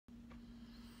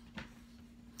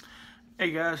Hey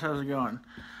guys, how's it going?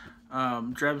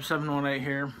 Dreb718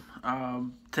 here.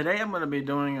 Today I'm going to be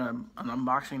doing an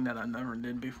unboxing that I never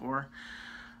did before.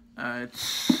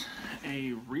 It's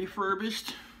a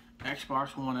refurbished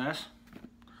Xbox One S,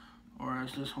 or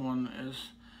as this one is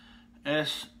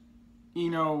S,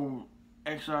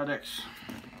 X.X.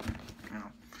 You know.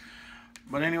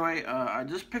 But anyway, I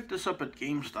just picked this up at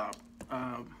GameStop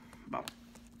about,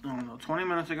 20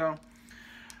 minutes ago.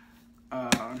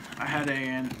 I had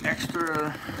an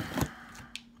extra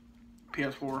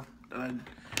PS4 that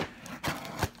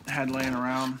I had laying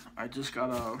around. I just got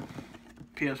a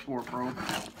PS4 Pro,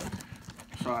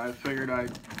 so I figured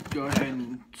I'd go ahead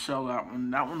and sell that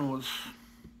one. That one was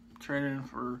traded in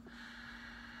for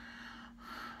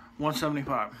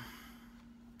 $175.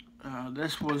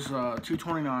 This was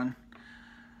 $229,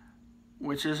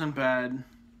 which isn't bad.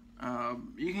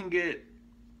 You can get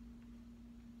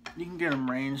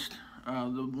them ranged.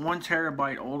 The 1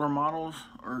 terabyte older models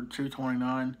are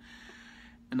 $229,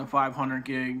 and the 500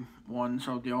 gig ones,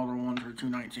 so the older ones, are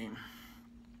 $219.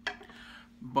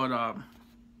 But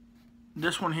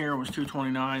this one here was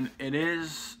 $229. It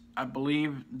is, I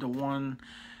believe,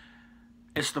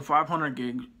 it's the 500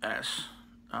 gig S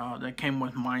that came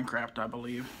with Minecraft, I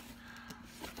believe.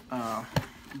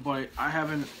 But I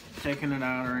haven't taken it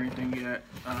out or anything yet,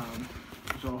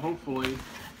 so hopefully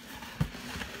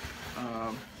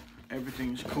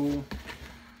everything's cool.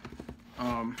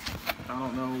 I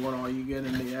don't know what all you get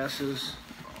in the S's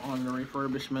on the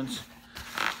refurbishments,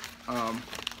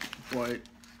 but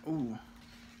ooh,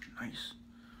 nice.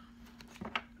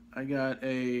 I got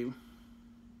a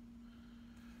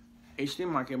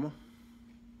HDMI cable,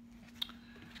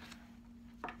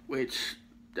 which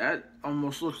that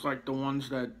almost looks like the ones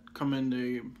that come in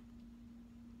the,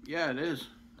 yeah, it is.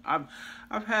 I've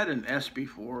had an S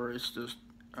before. It's just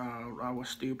I was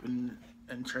stupid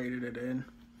and traded it in.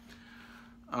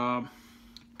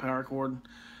 Power cord.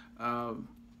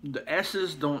 The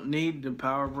S's don't need the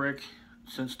power brick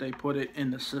since they put it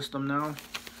in the system now.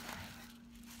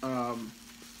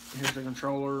 Here's the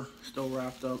controller, still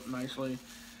wrapped up nicely.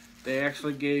 They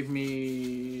actually gave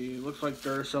me, looks like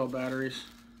Duracell batteries.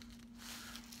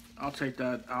 I'll take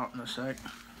that out in a sec.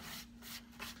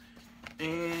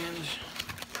 And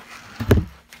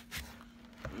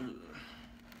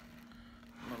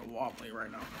wobbly right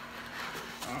now.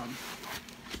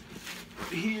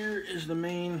 Here is the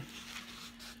main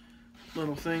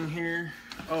little thing here.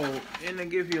 Oh, and they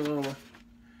give you a little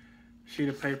sheet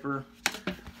of paper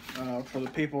for the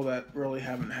people that really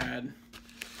haven't had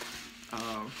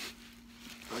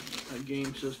a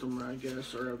game system, I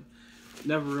guess, or have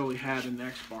never really had an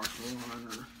Xbox One,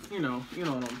 or you know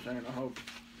what I'm saying. I hope.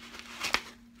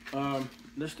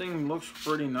 This thing looks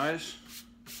pretty nice.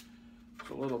 It's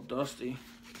a little dusty,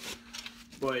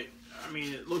 but I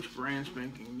mean, it looks brand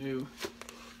spanking new.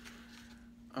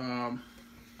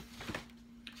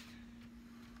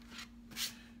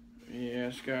 Yeah,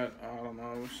 it's got, I don't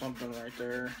know, something right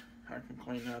there. I can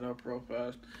clean that up real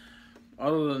fast.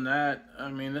 Other than that,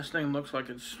 I mean, this thing looks like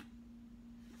it's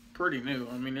pretty new.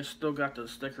 I mean, it's still got the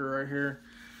sticker right here.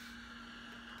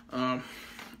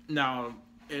 Now,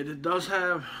 it does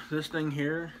have this thing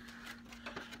here.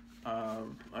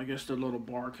 I guess the little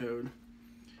barcode.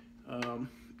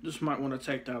 Just might want to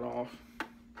take that off.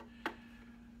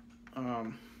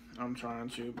 I'm trying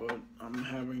to, but I'm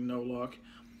having no luck.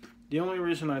 The only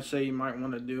reason I say you might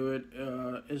want to do it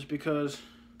is because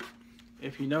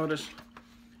if you notice,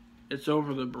 it's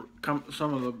over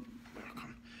some of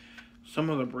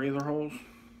the breather holes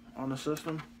on the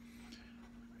system.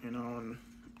 You know, and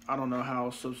I don't know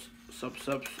how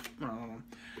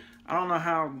I don't know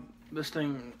how this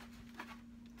thing,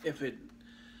 if it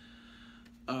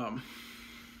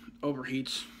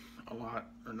overheats a lot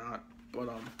or not, but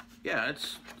yeah,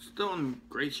 it's still in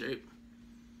great shape.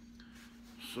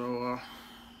 So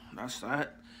that's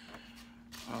that.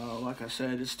 Like I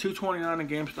said, it's $229 at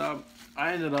GameStop.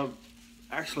 I ended up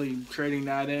actually trading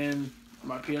that in,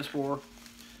 my PS4,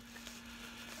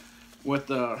 with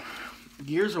the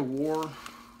Gears of War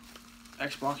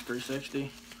Xbox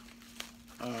 360.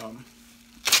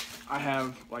 I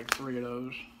have like 3 of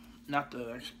those. Not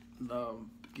the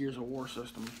Gears of War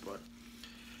systems, but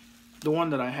the one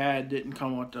that I had didn't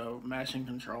come with the matching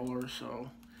controller, so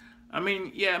I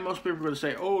mean, yeah, most people are going to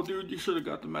say, oh, dude, you should have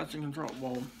got the matching controller.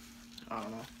 Well, I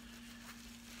don't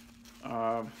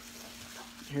know.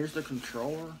 Here's the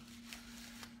controller.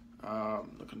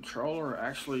 The controller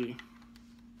actually,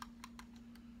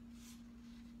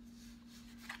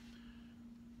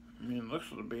 I mean, it looks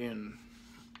to be in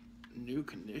new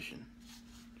condition.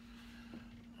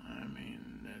 I mean,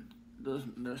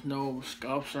 there's no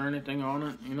scuffs or anything on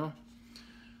it, you know.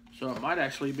 So it might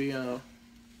actually be a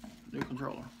new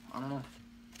controller. I don't know.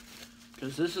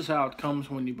 Because this is how it comes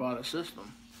when you buy the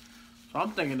system. So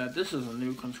I'm thinking that this is a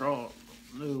new controller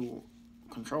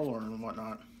and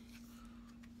whatnot.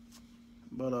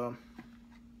 But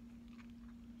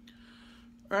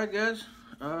alright guys,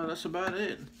 that's about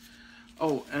it.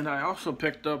 Oh, and I also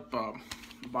picked up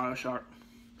BioShock.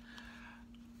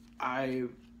 I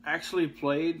actually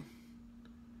played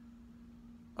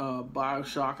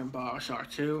BioShock and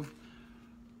BioShock 2.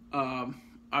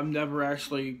 I've never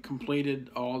actually completed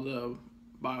all the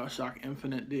BioShock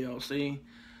Infinite DLC.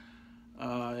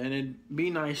 And it'd be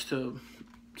nice to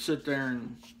sit there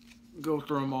and go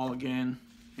through them all again.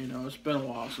 You know, it's been a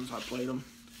while since I played them.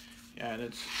 Yeah,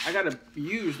 and I got it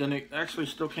used, and it actually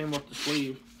still came with the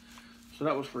sleeve. So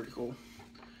that was pretty cool.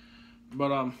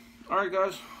 But, alright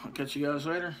guys, I'll catch you guys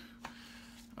later.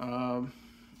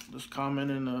 Just comment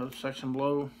in the section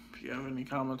below if you have any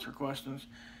comments or questions.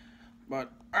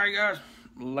 But, alright guys,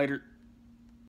 later.